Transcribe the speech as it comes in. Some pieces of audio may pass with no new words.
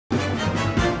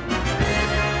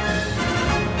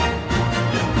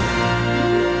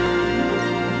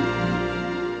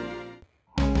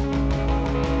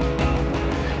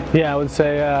Yeah, I would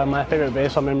say my favorite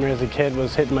baseball memory as a kid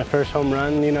was hitting my first home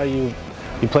run. You know, you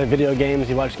play video games,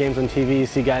 you watch games on TV, you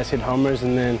see guys hit homers,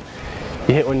 and then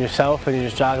you hit one yourself and you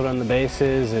just jog around the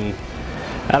bases, and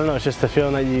I don't know, it's just a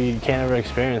feeling that you can't ever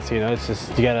experience. You know, it's just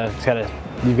you've got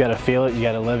to feel it, you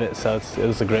got to live it. So it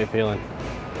was a great feeling.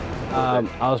 I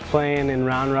was playing in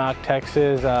Round Rock,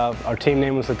 Texas. Our team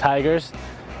name was the Tigers,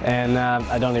 and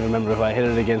I don't even remember who I hit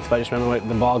it against, but I just remember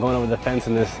the ball going over the fence,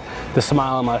 and the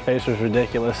smile on my face was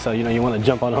ridiculous. So you know, you want to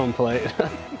jump on home plate.